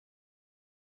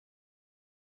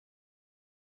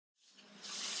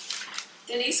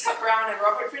Denise Brown and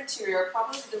Robert Venturi are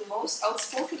probably the most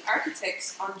outspoken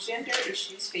architects on gender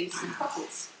issues facing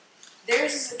couples.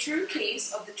 Theirs is a true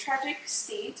case of the tragic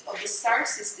state of the star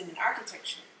system in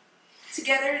architecture.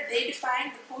 Together, they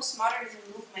defined the postmodernism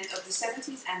movement of the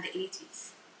 70s and the 80s.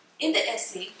 In the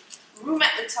essay, Room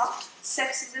at the Top,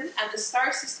 Sexism and the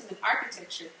Star System in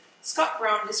Architecture, Scott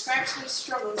Brown describes her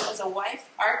struggles as a wife,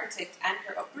 architect, and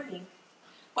her upbringing.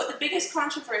 But the biggest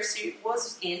controversy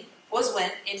was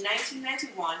when, in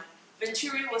 1991,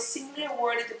 Venturi was singly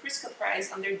awarded the Pritzker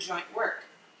Prize on their joint work.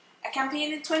 A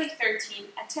campaign in 2013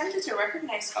 attempted to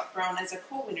recognize Scott Brown as a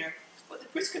co-winner, but the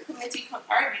Pritzker Committee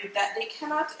argued that they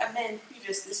cannot amend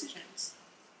previous decisions.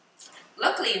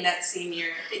 Luckily, in that same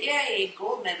year, the AIA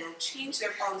Gold Medal changed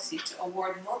their policy to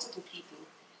award multiple people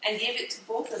and gave it to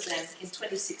both of them in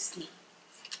 2016.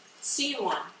 Scene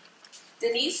 1.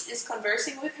 Denise is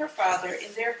conversing with her father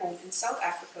in their home in South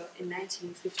Africa in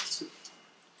 1952.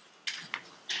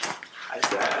 Hi,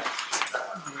 Dad.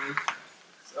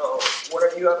 So,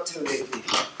 what are you up to lately?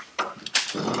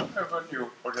 I've got your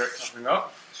project coming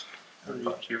up.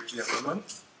 Very cute gentleman.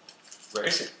 Where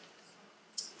is it?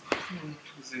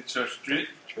 Is it Church Street?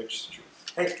 Church Street.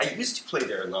 Hey, I used to play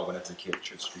there a lot when I was a kid,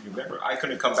 Church Street. Remember, I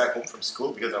couldn't come back home from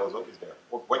school because I was always there.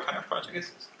 What kind of project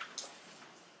is this?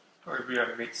 Or we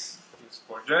have mixed-use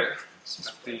project.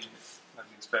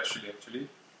 Nothing special actually.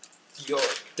 Yo,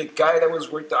 the guy that was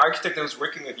the architect that was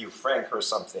working with you, Frank or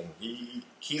something,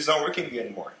 he's not working with you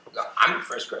anymore. I'm a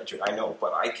fresh graduate, I know,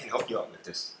 but I can help you out with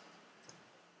this.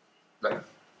 Like,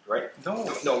 right? No.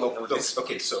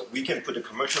 Okay, so we can put the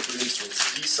commercial buildings towards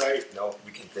the east side. No,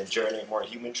 we can then generate more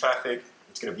human traffic.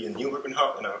 It's going to be a new urban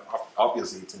hub, and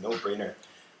obviously it's a no-brainer.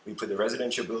 We put the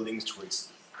residential buildings towards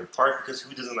the park because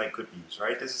who doesn't like good views,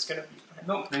 right? This is going to be fine.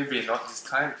 No, maybe not this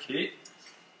time, kid.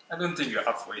 I don't think you're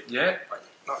up for it yet. But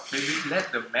not maybe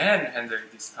let the man handle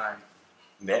it this time.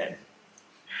 Man.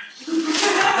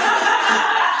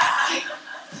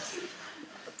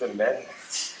 The men.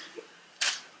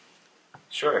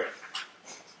 Sure.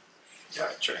 Yeah,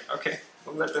 sure. Okay.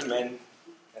 We'll let the men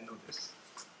handle this.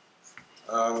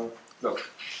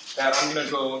 Look, Dad, I'm gonna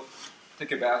go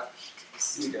take a bath.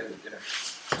 See you guys at dinner.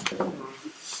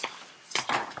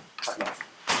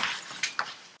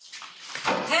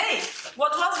 Hey,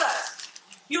 what was that?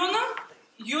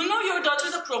 You know your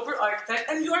daughter's a proper architect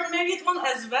and you are married one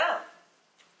as well.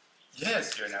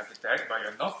 Yes, you're an architect, but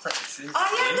you're not practicing.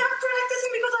 I am not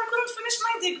practicing because I couldn't finish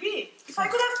my degree. If I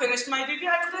could have finished my degree,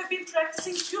 I could have been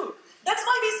practicing too. That's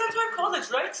why we sent her to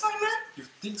college, right, Simon? You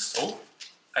think so?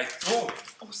 I don't.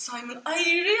 Oh, Simon, I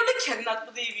really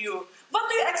cannot believe you. What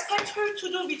do you expect her to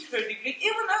do with her degree,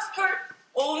 even if her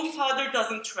own father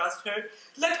doesn't trust her?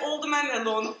 Let all the men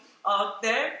alone out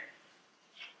there.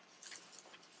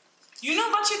 You know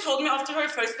what she told me after her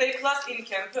first day class in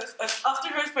campus, after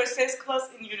her first day class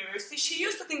in university? She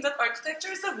used to think that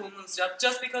architecture is a woman's job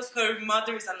just because her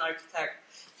mother is an architect.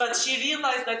 But she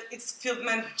realized that it's filled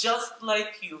men just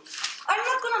like you. I'm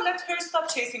not gonna let her stop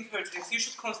chasing her dreams. You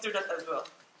should consider that as well.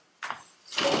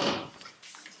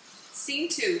 Scene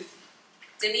 2.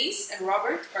 Denise and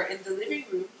Robert are in the living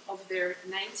room of their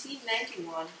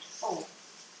 1991 home.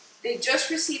 They just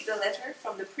received a letter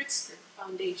from the Pritzker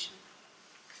Foundation.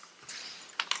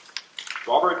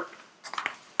 Robert,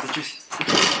 did you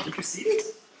see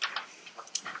this?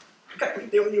 I can't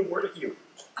believe they only awarded you.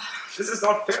 This is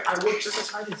not fair. I worked just as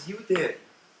hard as you did.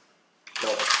 No,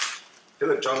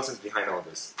 Philip Johnson's behind all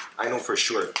this. I know for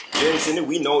sure. Jay and Sinem,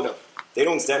 we know them. They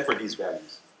don't stand for these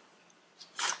values.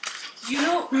 You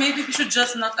know, maybe we should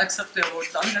just not accept the award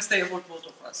unless they award both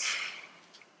of us.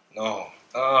 No.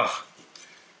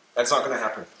 That's not going to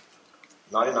happen.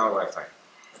 Not in our lifetime.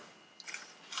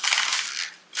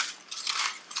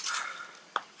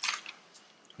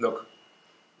 Look,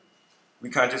 we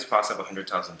can't just pass up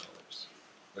 $100,000.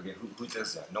 Okay, who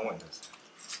does that? No one does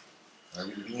that.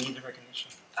 We need the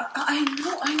recognition. I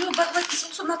know, but like, it's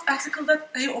also not ethical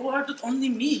that they awarded only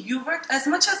me. You worked as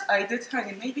much as I did,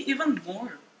 honey, maybe even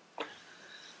more.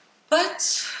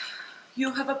 But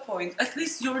you have a point. At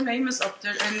least your name is up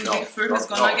there, and the firm is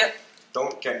gonna get.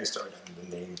 Don't get me started on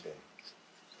the name thing.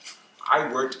 I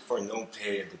worked for no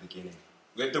pay at the beginning,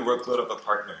 with the workload of a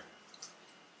partner.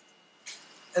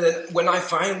 And then when I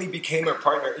finally became a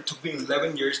partner, it took me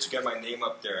 11 years to get my name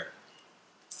up there.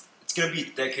 It's gonna be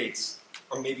decades,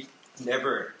 or maybe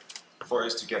never, for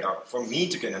us to get up, for me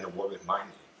to get an award with my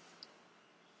name.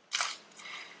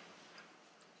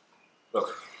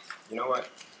 Look, you know what?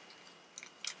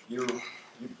 You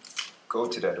go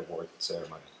to that award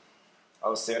ceremony.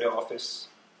 I'll stay at the office.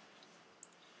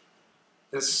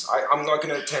 I'm not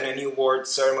gonna attend any award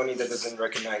ceremony that doesn't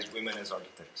recognize women as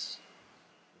architects.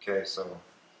 Okay, so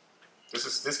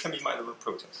this can be my little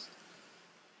protest.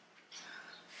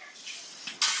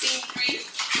 Scene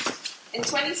 3. In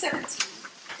 2017,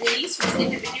 Denise was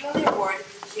individually awarded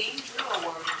the Jane Drew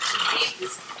Award and gave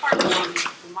this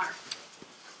heartwarming remark.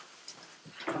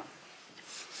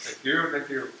 Thank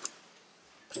you.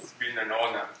 It's been an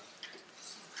honor.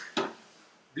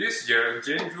 This year,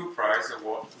 Jane Drew Prize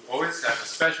Award will always have a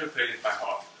special place in my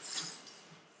heart.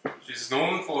 She's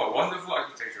known for her wonderful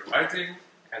architectural writing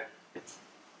and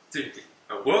thinking.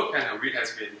 Her work and her wit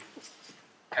has been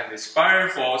an inspiring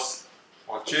force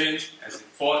for change as it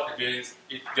fought against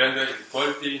gender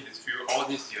inequality in this field all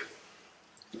these years.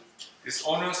 This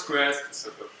honor squares the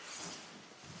circle.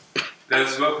 Let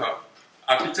us welcome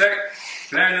architect,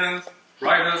 planners,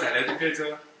 writers, and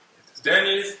educator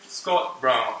Denise Scott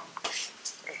Brown.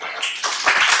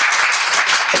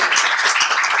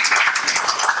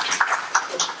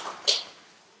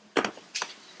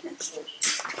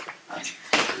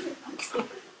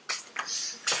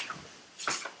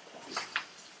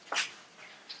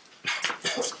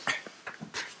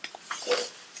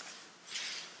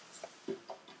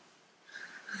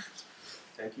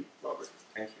 Thank you, Robert.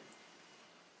 Thank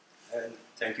you. And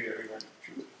thank you, everyone.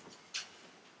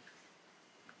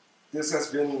 This has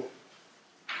been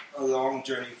a long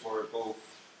journey for both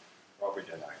Robert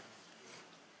and I.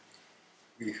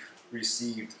 We've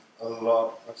received a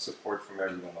lot of support from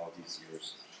everyone all these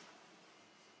years.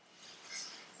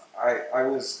 I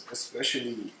was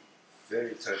especially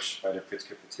very touched by the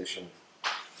Pritzker petition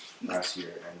last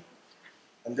year,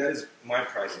 and that is my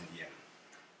prize in the end.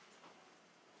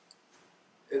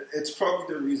 It's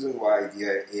probably the reason why the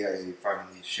AIA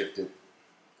finally shifted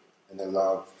and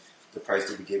allowed the prize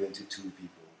to be given to 2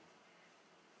 people.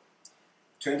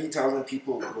 20,000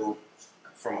 people wrote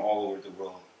from all over the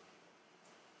world,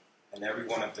 and every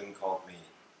one of them called me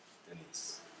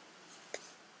Denise.